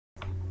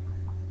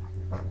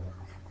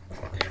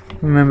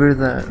Remember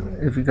that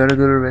if you gotta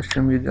go to the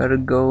restroom, you gotta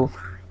go.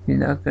 You're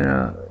not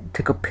gonna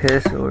take a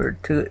piss or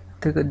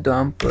take a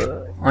dump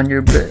on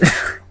your bed.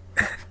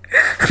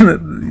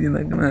 You're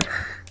not gonna.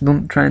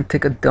 Don't try and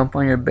take a dump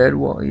on your bed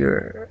while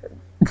you're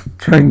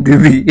trying to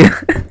be.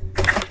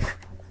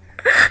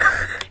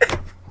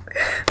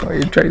 While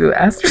you're trying to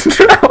astral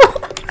travel.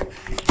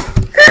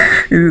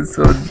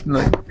 So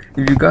like,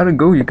 if you gotta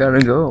go, you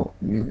gotta go.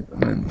 I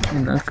mean,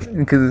 you're not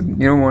because you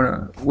don't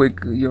wanna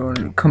wake. You don't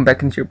wanna come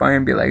back into your body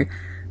and be like,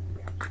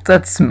 "What's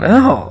that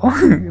smell?"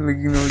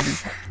 Like,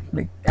 just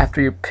like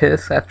after you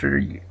piss, after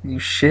you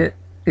shit.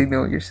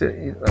 You're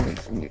sitting. I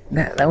mean,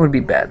 that would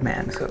be bad,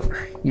 man. So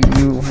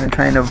you want to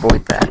try and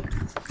avoid that.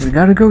 If you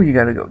gotta go, you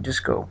gotta go.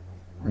 Just go,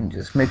 and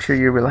just make sure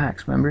you're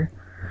relaxed. Remember,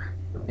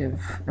 if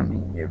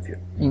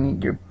you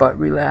need your butt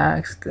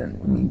relaxed, and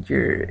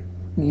you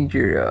need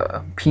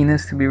your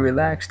penis to be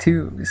relaxed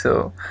too.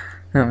 So,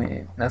 I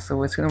mean, that's the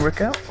way it's gonna work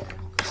out.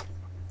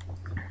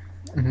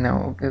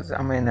 No, because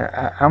I mean,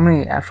 how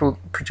many astral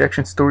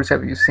projection stories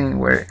have you seen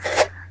where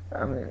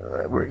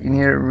where you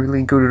need to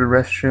really go to the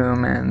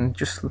restroom and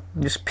just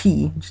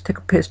pee, just take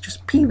a piss,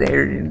 just pee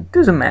there. It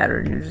doesn't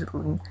matter.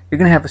 You're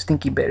gonna have a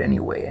stinky bed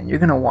anyway, and you're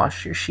gonna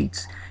wash your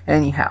sheets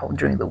anyhow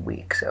during the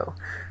week. So,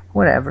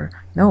 whatever.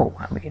 No,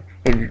 I mean,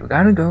 if you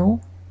gotta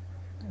go,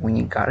 when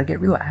you gotta get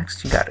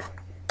relaxed, you gotta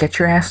get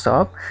your ass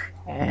up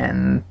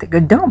and take a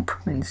dump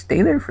and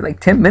stay there for like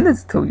 10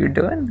 minutes till you're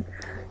done.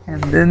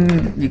 And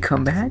then you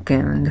come back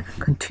and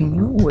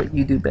continue what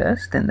you do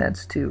best, and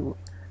that's to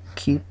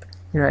keep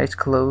your eyes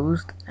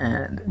closed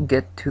and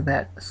get to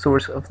that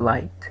source of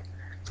light.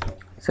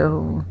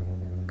 So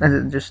this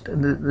is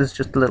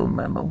just a little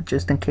memo,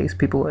 just in case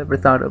people ever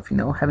thought of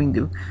having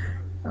to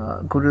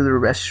go to the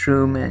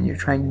restroom and you're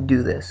trying to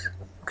do this.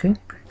 Okay,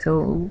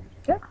 so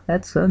yeah,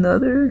 that's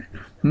another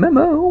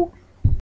memo.